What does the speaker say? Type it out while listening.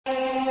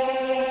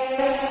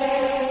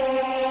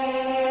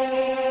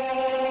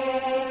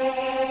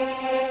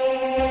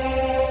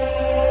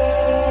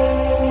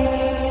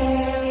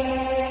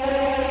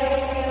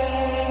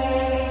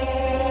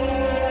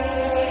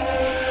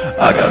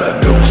I got a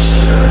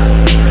noose,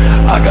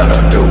 I got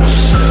a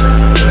noose,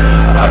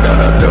 I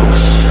got a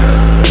noose,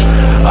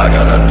 I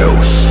got a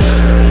noose,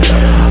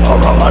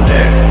 around my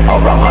neck,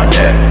 around my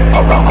neck,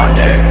 around my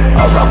neck,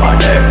 around my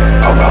neck,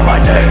 around my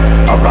neck,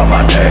 around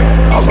my neck,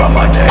 around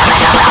my neck.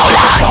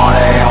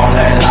 Shawty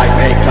only like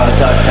me cause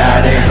her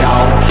daddy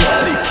don't.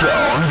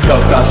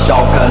 Took a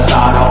soul cause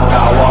I don't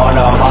got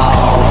one of my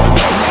own.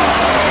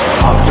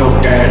 I'm too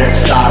dead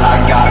inside,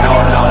 I got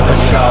no love to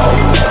show.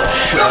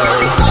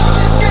 Somebody stop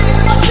this game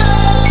in my chest.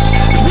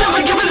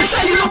 Never give it a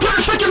second, no put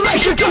a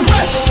speculation to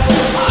rest.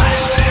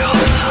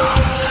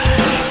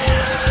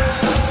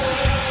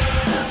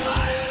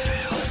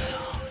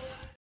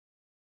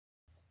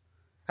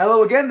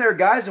 Hello again there,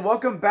 guys, and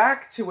welcome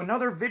back to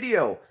another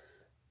video.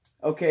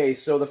 Okay,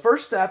 so the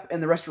first step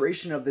in the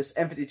restoration of this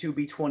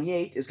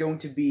M52B28 is going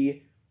to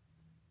be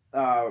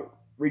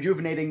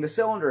rejuvenating the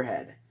cylinder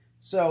head.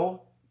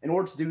 So, in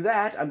order to do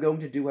that, I'm going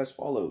to do as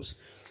follows.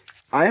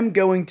 I am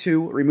going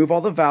to remove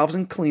all the valves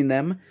and clean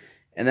them,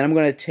 and then I'm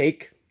going to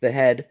take the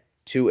head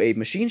to a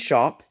machine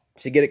shop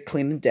to get it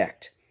cleaned and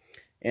decked.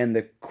 And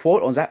the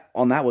quote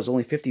on that was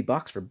only 50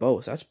 bucks for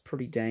both. So that's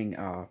pretty dang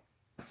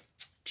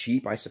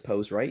cheap, I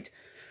suppose, right?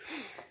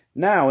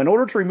 Now, in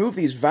order to remove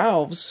these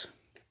valves,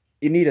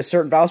 you need a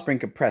certain valve spring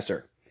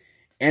compressor.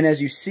 And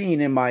as you've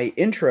seen in my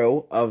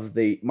intro of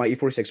my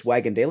E46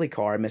 wagon daily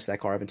car, I missed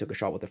that car, I haven't took a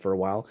shot with it for a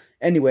while.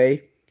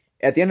 Anyway,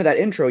 at the end of that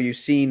intro, you've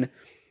seen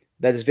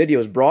that this video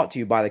is brought to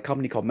you by the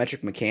company called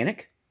Metric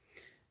Mechanic.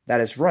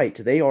 That is right,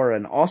 they are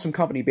an awesome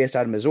company based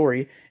out of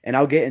Missouri, and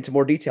I'll get into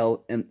more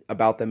detail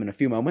about them in a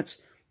few moments.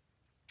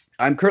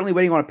 I'm currently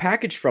waiting on a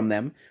package from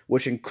them,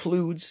 which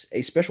includes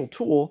a special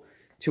tool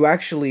to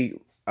actually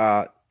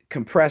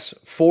compress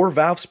 4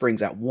 valve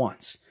springs at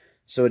once.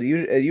 So it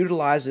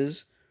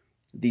utilizes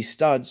the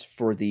studs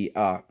for the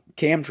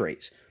cam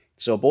trays.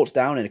 So it bolts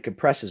down and it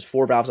compresses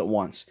 4 valves at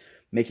once,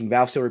 making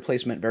valve seal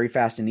replacement very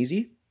fast and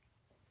easy.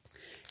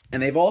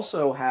 And I've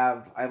also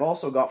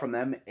got from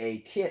them a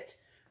kit.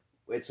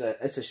 It's a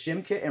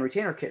shim kit and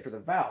retainer kit for the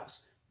valves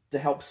to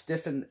help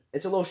stiffen.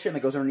 It's a little shim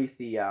that goes underneath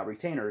the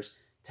retainers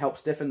to help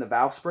stiffen the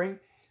valve spring,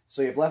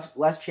 so you have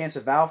less chance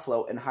of valve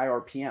flow and high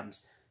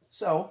RPMs.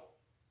 So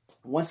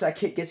once that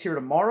kit gets here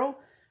tomorrow,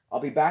 I'll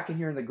be back in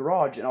here in the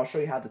garage and I'll show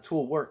you how the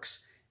tool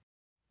works.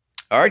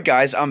 Alright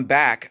guys, I'm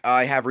back.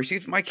 I have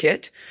received my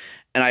kit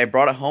and I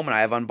brought it home and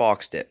I have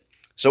unboxed it.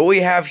 So what we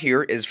have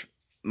here is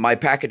my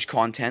package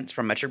contents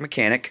from Metric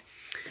Mechanic,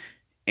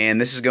 and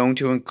this is going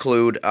to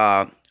include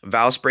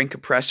valve spring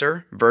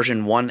compressor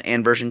version 1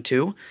 and version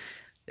 2.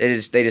 They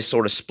just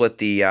sort of split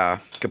the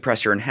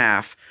compressor in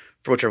half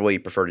for whichever way you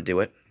prefer to do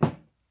it.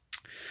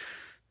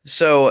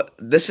 So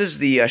this is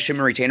the shim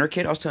and retainer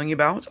kit I was telling you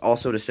about,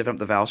 also to stiffen up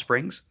the valve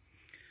springs.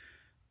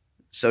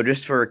 So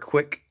just for a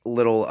quick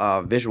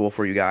little visual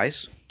for you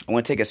guys, I'm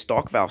going to take a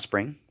stock valve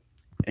spring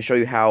and show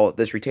you how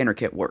this retainer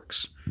kit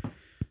works.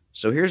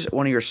 So here's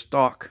one of your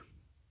stock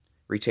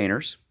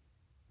retainers.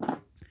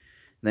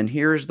 Then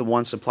here's the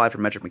one supplied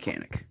from Metric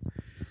Mechanic.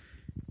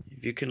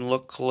 If you can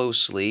look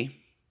closely,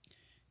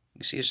 you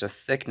can see there's a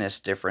thickness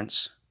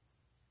difference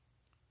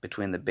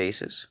between the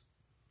bases.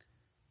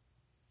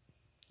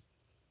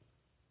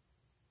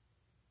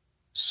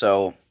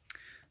 So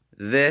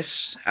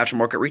this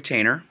aftermarket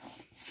retainer,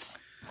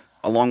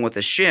 along with the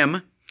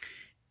shim,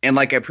 and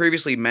like I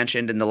previously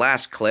mentioned in the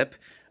last clip,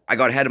 I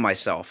got ahead of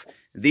myself.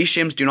 These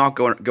shims do not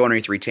go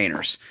underneath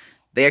retainers.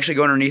 They actually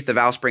go underneath the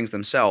valve springs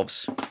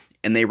themselves,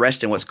 and they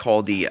rest in what's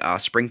called the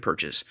spring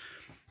perches.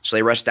 So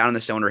they rest down in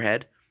the cylinder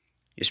head.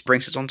 Your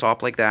spring sits on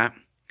top like that,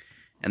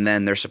 and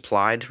then their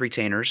supplied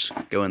retainers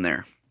go in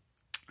there.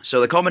 So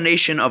the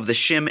combination of the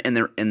shim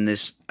and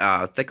this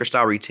thicker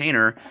style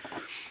retainer,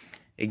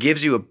 it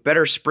gives you a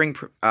better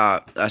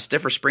a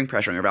stiffer spring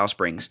pressure on your valve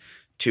springs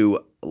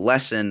to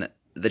lessen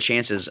the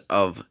chances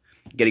of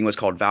getting what's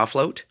called valve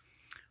float,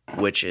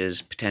 which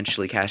is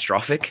potentially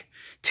catastrophic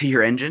to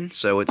your engine.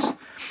 So it's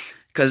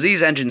because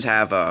these engines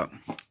have a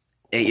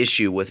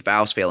issue with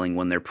valves failing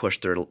when they're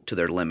pushed to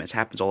their limits. It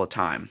happens all the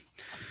time.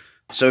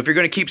 So if you're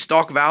going to keep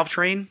stock valve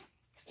train,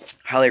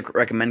 highly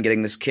recommend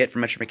getting this kit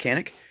from Metric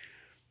Mechanic.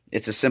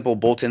 It's a simple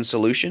bolt-in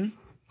solution,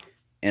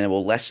 and it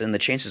will lessen the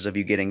chances of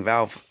you getting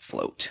valve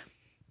float.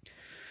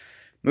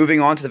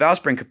 Moving on to the valve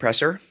spring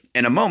compressor.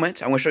 In a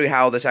moment, I'm going to show you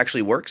how this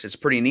actually works. It's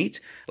pretty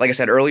neat. Like I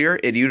said earlier,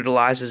 it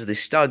utilizes the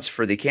studs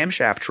for the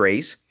camshaft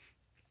trays,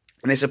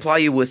 and they supply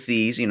you with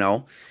these, these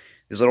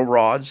little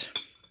rods,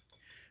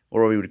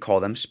 or what we would call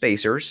them,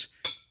 spacers,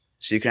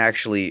 so you can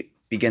actually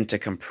begin to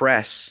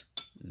compress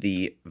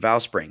the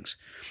valve springs.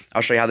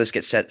 I'll show you how this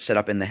gets set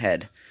up in the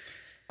head.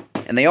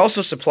 And they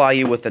also supply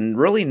you with a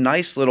really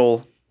nice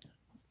little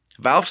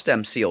valve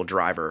stem seal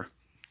driver,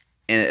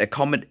 and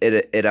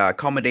it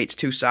accommodates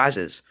 2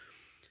 sizes,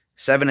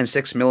 7 and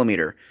 6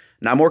 millimeter.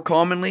 Now, more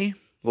commonly,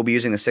 we'll be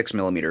using the 6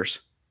 millimeters.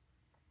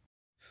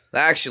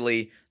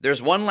 Actually,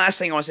 there's one last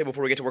thing I want to say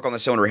before we get to work on the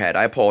cylinder head.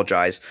 I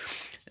apologize.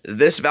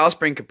 This valve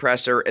spring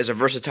compressor is a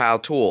versatile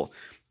tool,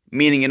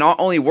 meaning it not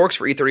only works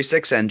for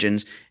E36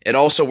 engines, it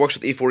also works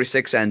with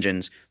E46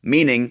 engines,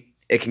 meaning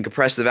it can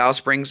compress the valve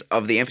springs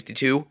of the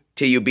M52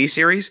 TUB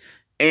series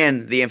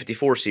and the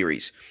M54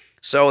 series.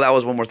 So that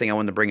was one more thing I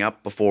wanted to bring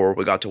up before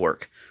we got to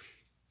work,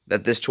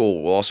 that this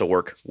tool will also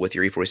work with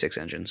your E46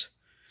 engines.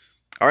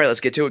 All right,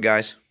 let's get to it,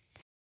 guys.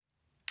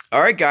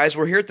 All right, guys,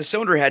 we're here at the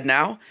cylinder head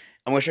now.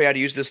 I'm going to show you how to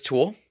use this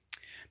tool.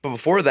 But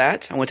before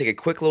that, I'm going to take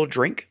a quick little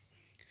drink.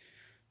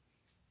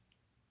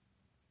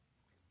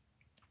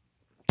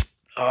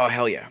 Oh,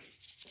 hell yeah.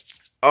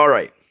 All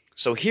right,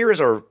 so here is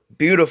our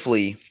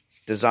beautifully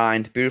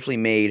designed, beautifully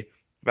made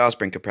valve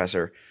spring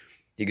compressor.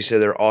 You can see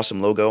their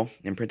awesome logo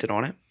imprinted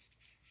on it.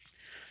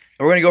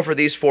 And we're going to go for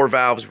these 4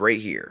 valves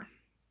right here.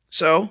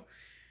 So,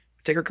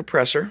 take our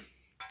compressor.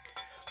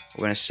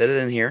 We're going to set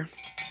it in here,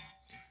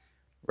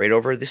 right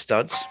over the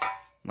studs,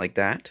 like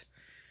that.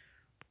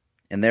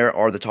 And there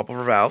are the top of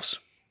our valves.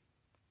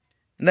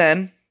 And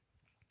then,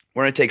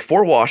 we're going to take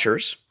 4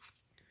 washers.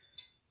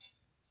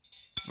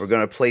 We're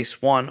going to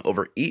place one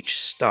over each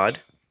stud.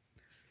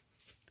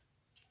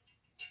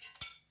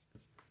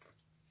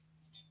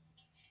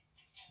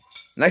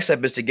 Next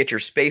step is to get your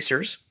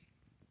spacers.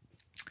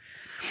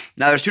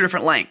 Now there's 2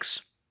 different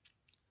lengths.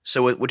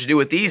 So what you do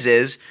with these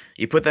is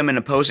you put them in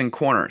opposing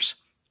corners.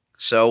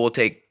 So we'll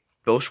take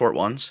both short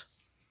ones.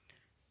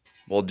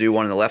 We'll do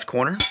one in the left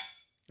corner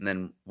and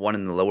then one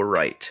in the lower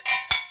right.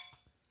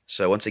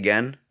 So once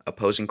again,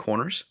 opposing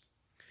corners.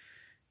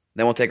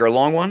 Then we'll take our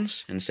long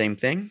ones and same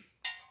thing.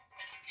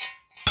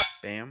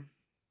 Bam.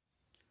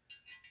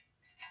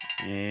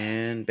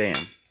 And bam.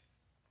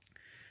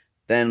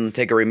 Then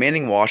take our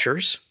remaining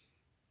washers,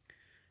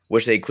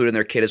 which they include in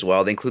their kit as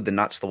well. They include the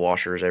nuts, the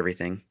washers,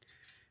 everything.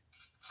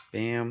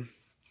 Bam.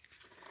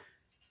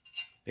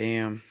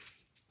 Bam.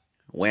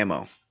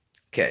 Whammo.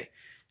 Okay.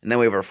 And then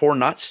we have our 4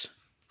 nuts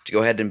to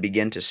go ahead and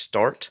begin to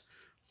start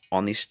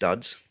on these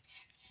studs.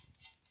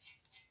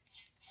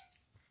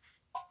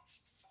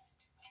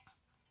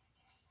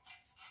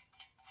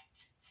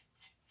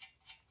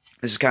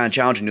 This is kind of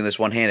challenging doing this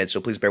one-handed,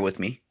 so please bear with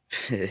me.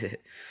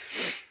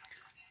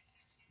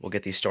 We'll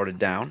get these started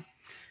down.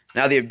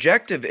 Now the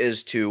objective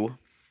is to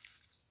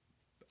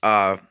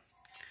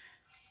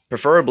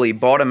preferably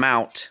bottom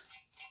out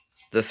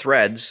the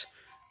threads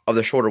of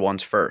the shorter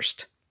ones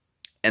first.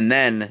 And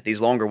then these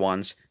longer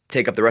ones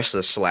take up the rest of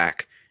the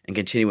slack and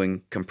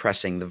continuing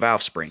compressing the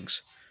valve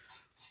springs.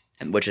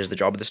 And which is the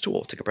job of this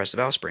tool, to compress the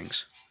valve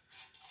springs.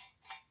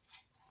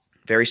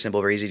 Very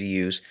simple, very easy to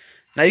use.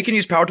 Now you can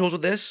use power tools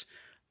with this,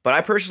 but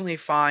I personally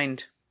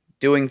find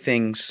doing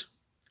things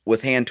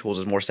with hand tools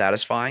is more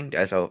satisfying.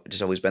 I've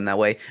just always been that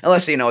way.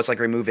 Unless, you know, it's like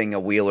removing a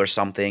wheel or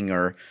something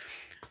or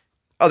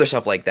other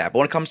stuff like that. But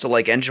when it comes to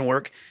like engine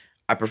work,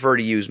 I prefer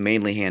to use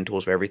mainly hand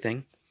tools for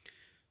everything.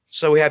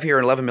 So we have here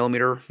an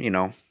 11mm, you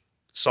know,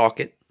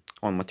 socket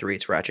on my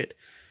 3/8 ratchet.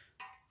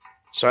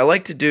 So I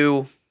like to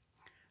do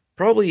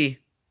probably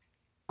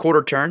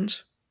quarter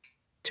turns,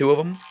 2 of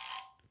them.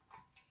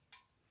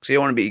 So you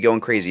don't want to be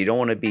going crazy. You don't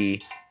want to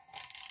be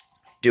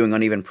doing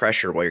uneven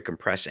pressure while you're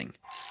compressing.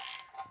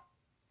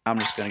 I'm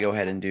just going to go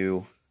ahead and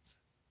do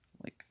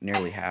like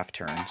nearly half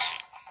turns.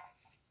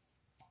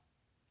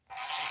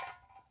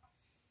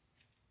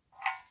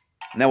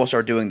 And then we'll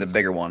start doing the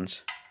bigger ones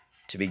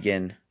to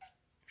begin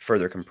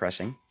further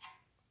compressing.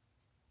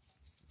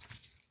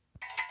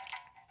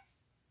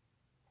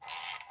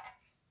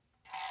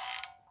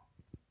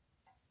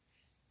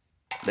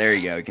 There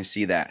you go. You can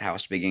see that, how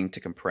it's beginning to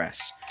compress.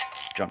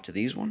 Jump to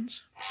these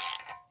ones.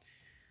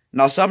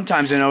 Now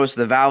sometimes you notice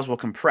the valves will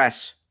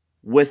compress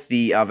with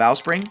the valve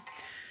spring.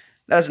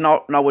 That is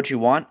not what you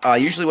want.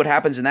 Usually what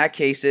happens in that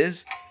case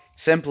is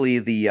simply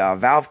the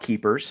valve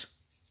keepers,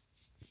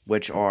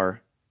 which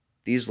are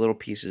these little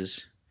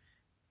pieces,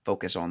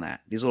 focus on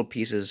that. These little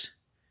pieces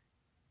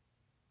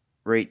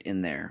right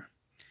in there.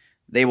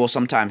 They will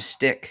sometimes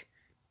stick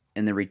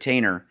in the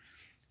retainer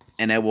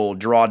and it will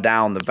draw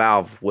down the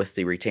valve with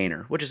the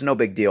retainer, which is no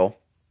big deal.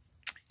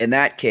 In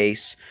that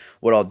case,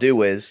 what I'll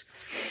do is,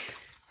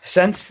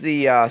 since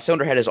the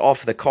cylinder head is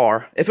off the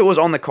car, if it was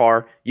on the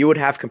car, you would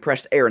have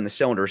compressed air in the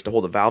cylinders to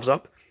hold the valves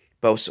up.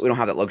 But we don't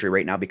have that luxury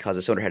right now because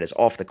the cylinder head is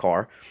off the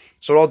car.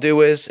 So what I'll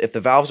do is, if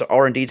the valves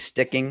are indeed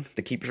sticking,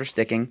 the keepers are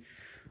sticking,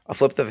 I'll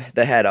flip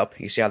the head up.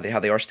 You see how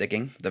they are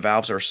sticking. The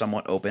valves are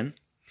somewhat open.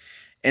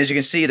 And as you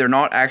can see, they're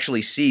not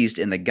actually seized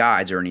in the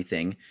guides or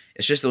anything.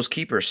 It's just those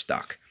keepers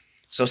stuck.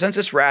 So since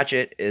this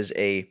ratchet is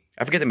I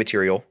forget the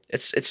material.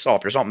 It's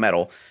soft. It's not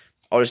metal.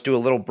 I'll just do a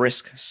little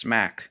brisk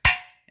smack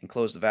and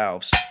close the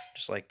valves,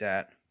 just like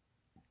that.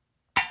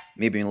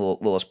 Maybe a little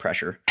less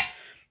pressure.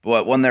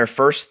 But when they're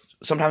first,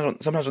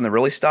 sometimes when they're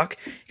really stuck,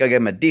 you gotta give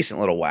them a decent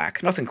little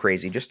whack. Nothing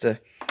crazy, just to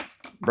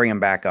bring them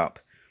back up.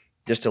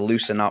 Just to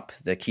loosen up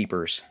the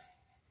keepers.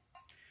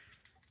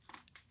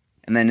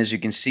 And then as you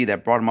can see,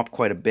 that brought them up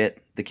quite a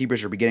bit. The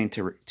keepers are beginning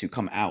to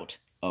come out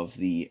of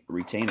the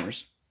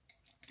retainers.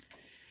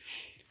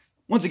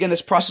 Once again,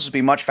 this process would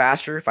be much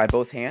faster if I had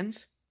both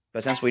hands.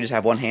 But since we just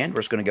have one hand,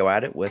 we're just going to go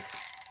at it with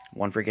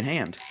one freaking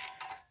hand.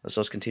 Let's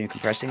just continue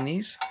compressing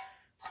these.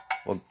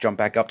 We'll jump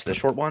back up to the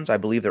short ones. I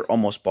believe they're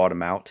almost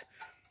bottom out.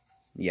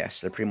 Yes,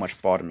 they're pretty much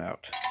bottom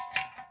out.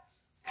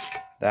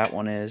 that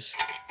one is,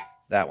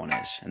 that one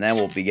is. And then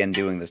we'll begin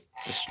doing the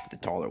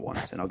taller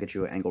ones. And I'll get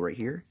you an angle right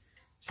here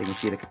so you can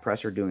see the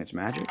compressor doing its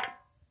magic.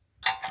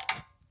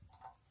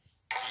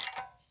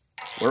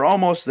 We're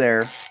almost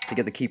there to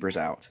get the keepers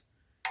out.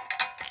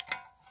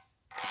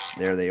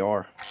 There they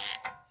are.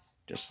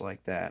 Just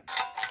like that.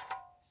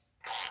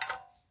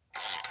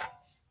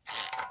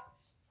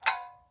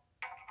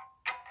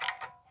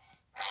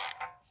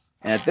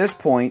 And at this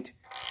point,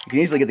 you can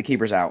easily get the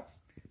keepers out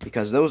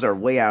because those are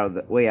way out of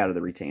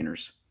the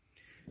retainers.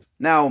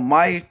 Now,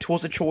 my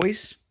tools of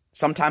choice,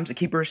 sometimes the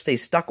keepers stay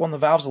stuck on the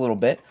valves a little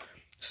bit.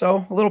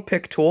 So, a little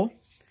pick tool.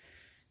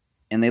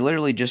 And they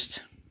literally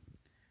just,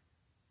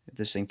 if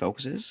this thing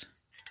focuses,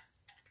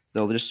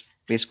 they'll just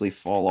basically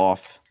fall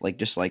off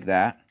just like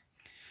that.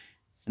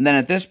 And then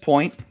at this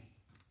point,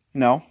 you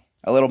know,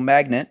 a little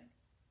magnet,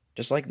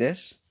 just like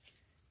this,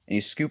 and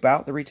you scoop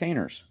out the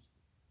retainers.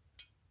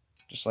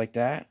 Just like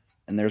that.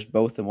 And there's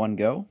both in one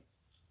go.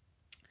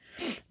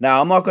 Now,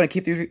 I'm not going to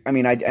keep these. I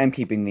mean, I am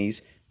keeping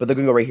these, but they're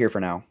going to go right here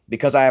for now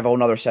because I have a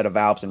whole other set of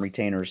valves and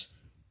retainers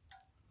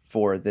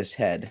for this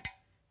head.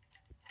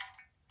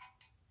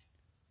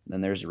 Then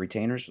there's the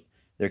retainers.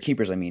 They're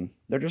keepers, I mean.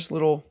 They're just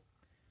little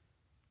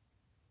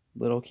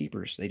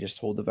keepers. They just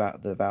hold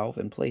the valve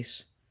in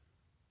place.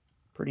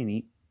 Pretty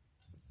neat.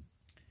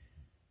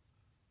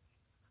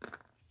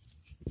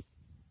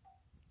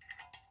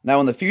 Now,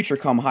 in the future,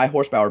 come high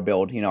horsepower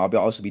build, you know, I'll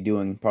also be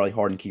doing probably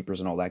hardened keepers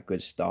and all that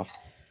good stuff.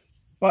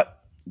 But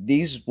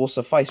these will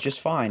suffice just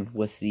fine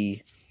with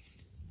the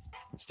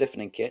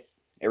stiffening kit.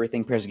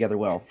 Everything pairs together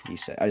well, he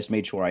said. I just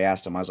made sure I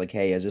asked him. I was like,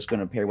 hey, is this going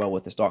to pair well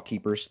with the stock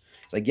keepers?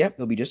 He's like, yep,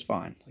 it'll be just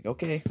fine. Like,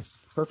 okay,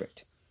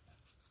 perfect.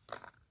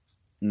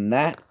 And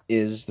that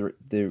is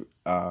the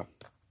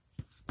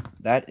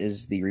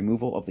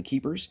removal of the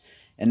keepers.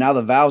 And now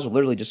the valves will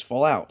literally just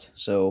fall out.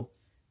 So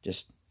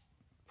just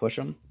push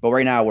them. But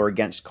right now we're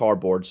against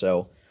cardboard,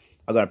 so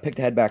I'm going to pick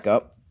the head back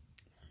up.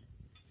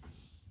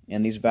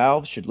 And these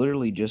valves should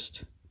literally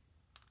just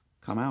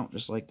come out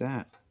just like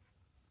that.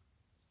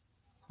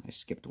 I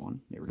skipped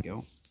one. There we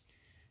go.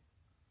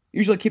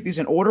 Usually keep these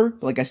in order,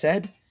 but like I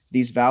said,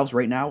 these valves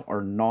right now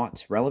are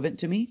not relevant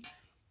to me.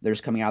 They're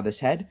just coming out of this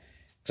head.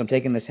 So I'm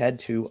taking this head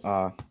to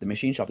the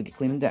machine shop to get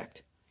clean and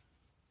decked.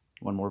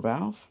 One more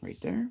valve right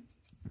there.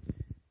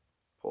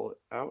 Pull it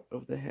out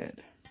of the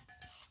head.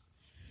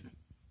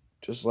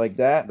 Just like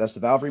that. That's the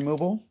valve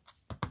removal.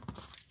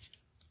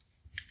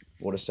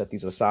 We'll just set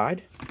these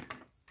aside.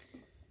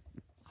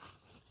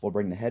 We'll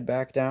bring the head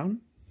back down.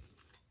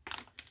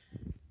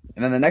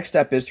 And then the next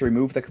step is to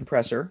remove the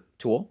compressor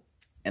tool,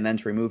 and then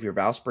to remove your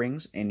valve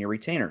springs and your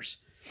retainers.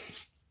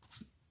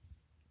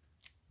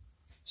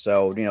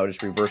 So, you know,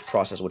 just reverse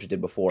process what you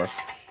did before.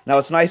 Now,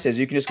 what's nice is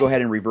you can just go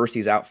ahead and reverse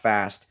these out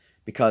fast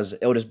because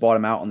it'll just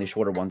bottom out on the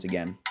shorter ones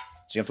again. So you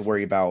don't have to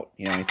worry about,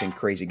 you know, anything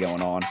crazy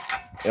going on.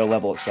 It'll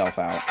level itself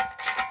out.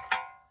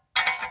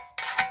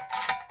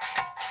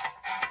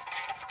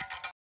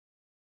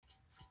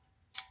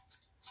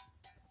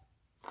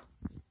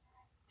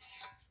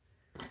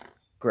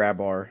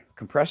 Grab our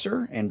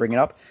compressor and bring it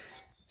up.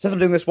 Since I'm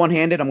doing this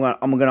one-handed, I'm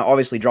gonna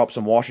obviously drop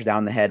some washers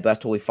down the head, but that's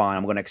totally fine.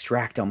 I'm gonna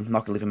extract them. I'm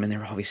not gonna leave them in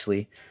there,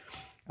 obviously.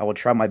 I will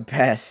try my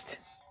best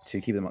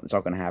to keep them up. It's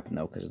not gonna happen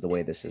though, because the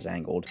way this is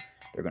angled,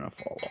 they're gonna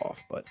fall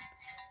off. But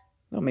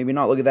no, maybe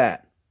not. Look at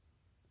that.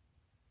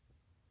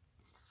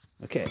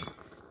 Okay,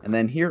 and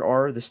then here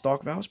are the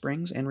stock valve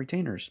springs and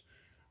retainers.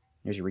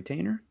 Here's your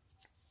retainer,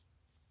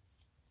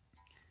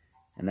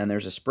 and then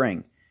there's a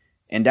spring,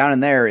 and down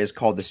in there is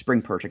called the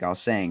spring perch, like I was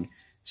saying.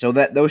 So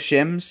that those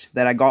shims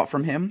that I got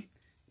from him,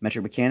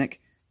 Metric Mechanic,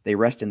 they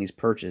rest in these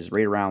perches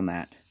right around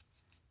that.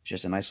 It's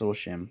just a nice little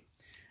shim.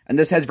 And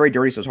this head's very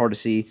dirty, so it's hard to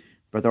see,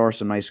 but there are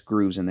some nice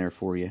grooves in there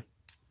for you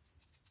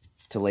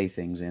to lay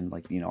things in.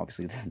 Like, you know,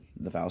 obviously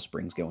the valve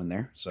springs go in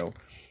there. So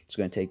just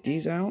going to take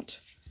these out.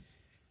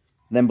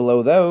 Then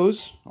below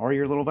those are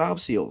your little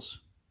valve seals.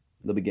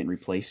 They'll be getting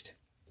replaced.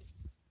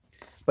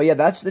 But yeah,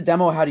 that's the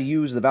demo of how to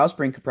use the valve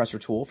spring compressor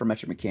tool for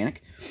Metric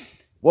Mechanic.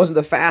 Wasn't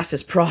the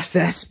fastest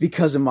process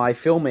because of my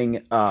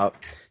filming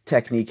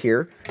technique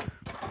here,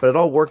 but it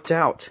all worked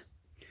out.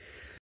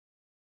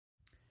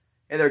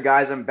 Hey there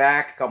guys, I'm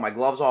back. Got my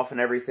gloves off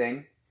and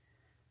everything.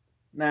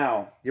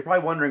 Now, you're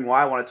probably wondering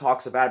why I want to talk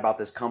so bad about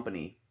this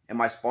company. Am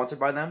I sponsored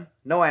by them?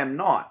 No, I am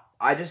not.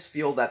 I just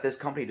feel that this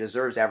company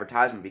deserves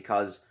advertisement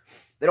because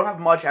they don't have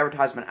much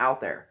advertisement out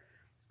there.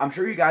 I'm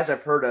sure you guys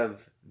have heard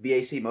of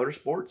VAC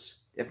Motorsports.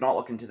 If not,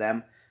 look into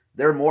them.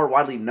 They're more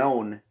widely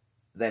known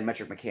than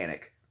Metric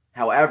Mechanic.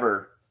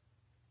 However,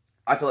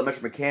 I feel that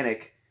Metric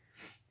Mechanic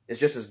is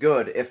just as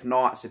good, if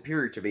not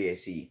superior to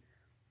VAC.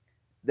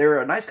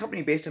 They're a nice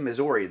company based in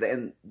Missouri,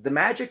 and the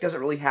magic doesn't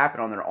really happen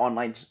on their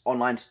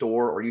online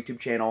store or YouTube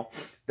channel.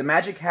 The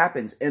magic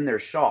happens in their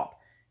shop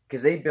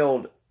because they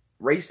build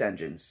race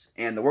engines,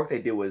 and the work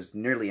they do is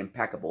nearly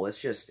impeccable.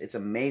 It's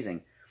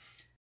amazing.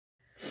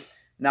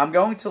 Now, I'm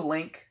going to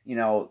link, you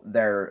know,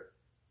 their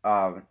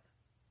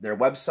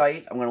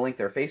website. I'm going to link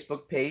their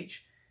Facebook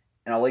page,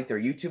 and I'll link their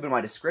YouTube in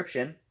my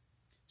description,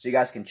 so you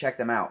guys can check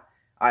them out.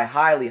 I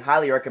highly,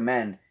 highly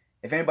recommend,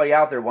 if anybody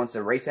out there wants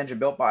a race engine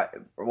built by,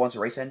 or wants a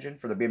race engine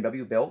for the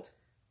BMW built,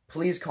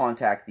 please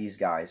contact these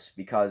guys,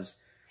 because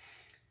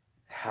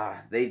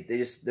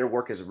their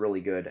work is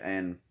really good.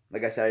 And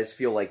like I said, I just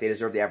feel like they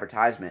deserve the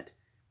advertisement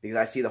because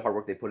I see the hard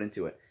work they put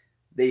into it.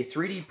 They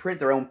 3D print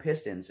their own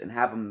pistons and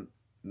have them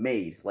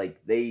made.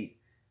 Like they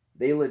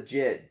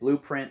legit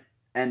blueprint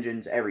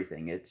engines,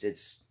 everything.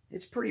 It's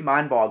pretty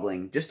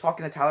mind-boggling. Just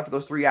talking to Tyler for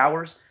those 3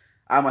 hours,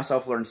 I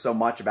myself learned so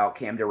much about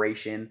cam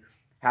duration,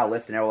 how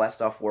lift and all that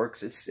stuff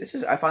works. It's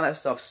just, I find that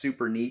stuff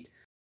super neat,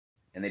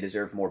 and they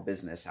deserve more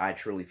business. I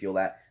truly feel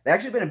that. They've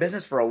actually been in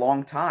business for a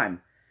long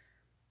time.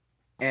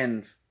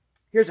 And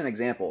here's an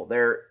example.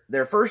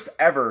 Their first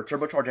ever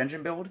turbocharged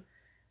engine build,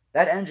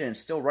 that engine is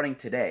still running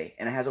today,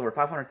 and it has over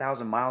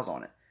 500,000 miles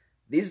on it.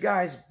 These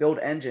guys build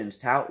engines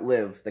to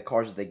outlive the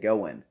cars that they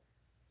go in.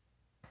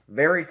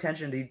 Very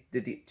attention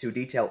to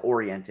detail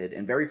oriented,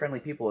 and very friendly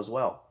people as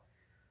well.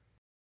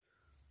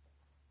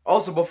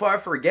 Also, before I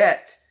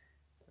forget,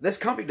 this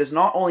company does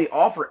not only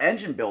offer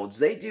engine builds,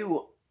 they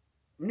do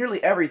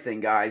nearly everything,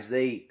 guys.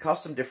 They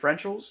custom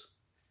differentials,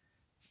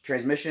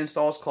 transmission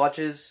installs,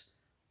 clutches.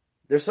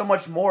 There's so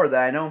much more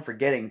that I know I'm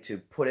forgetting to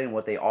put in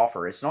what they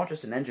offer. It's not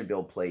just an engine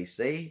build place.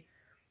 They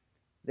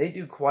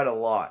do quite a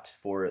lot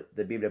for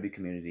the BMW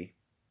community.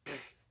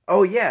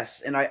 Oh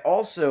yes, and I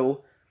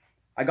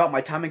got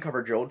my timing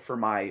cover drilled for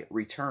my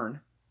drain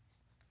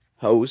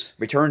hose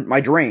for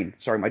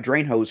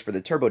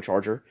the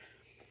turbocharger.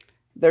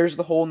 There's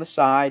the hole in the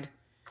side,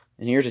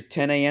 and here's a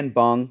 10AN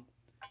bung.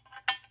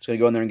 It's going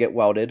to go in there and get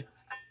welded.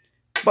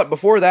 But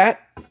before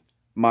that,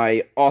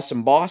 my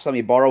awesome boss let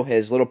me borrow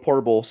his little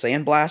portable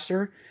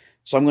sandblaster,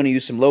 so I'm going to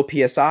use some low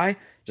PSI,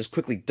 just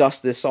quickly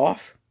dust this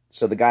off,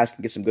 so the guys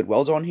can get some good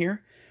welds on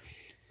here.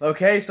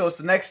 Okay, so it's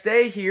the next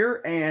day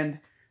here, and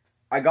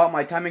I got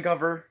my timing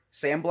cover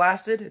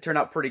sandblasted. It turned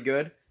out pretty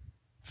good.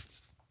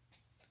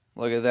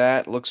 Look at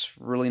that. Looks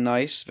really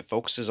nice. If it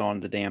focuses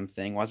on the damn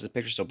thing. Why is the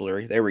picture so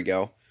blurry? There we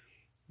go.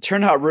 It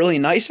turned out really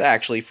nice,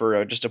 actually,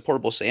 for just a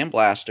portable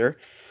sandblaster.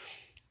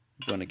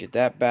 I'm going to get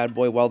that bad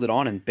boy welded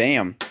on, and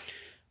bam.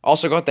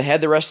 Also got the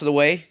head the rest of the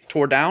way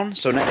tore down,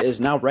 so it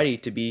is now ready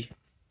to be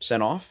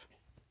sent off.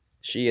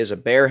 She is a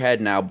bare head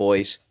now,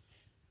 boys.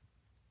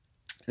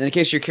 And then in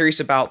case you're curious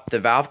about the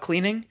valve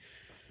cleaning,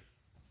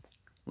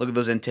 look at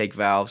those intake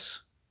valves.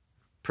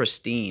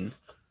 Pristine.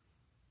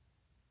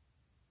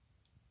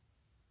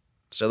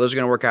 So those are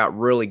going to work out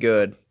really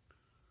good.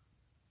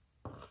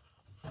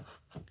 And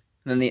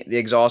then the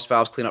exhaust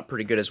valves clean up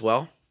pretty good as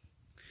well.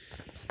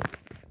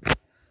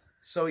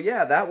 So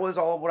yeah, that was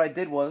all what I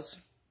did, was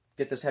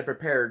get this head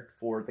prepared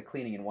for the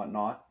cleaning and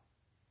whatnot.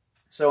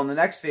 So in the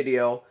next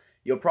video,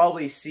 you'll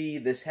probably see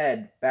this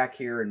head back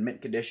here in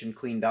mint condition,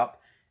 cleaned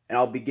up, and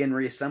I'll begin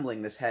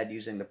reassembling this head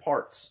using the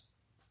parts.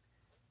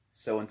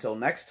 So until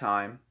next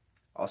time,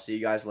 I'll see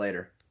you guys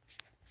later.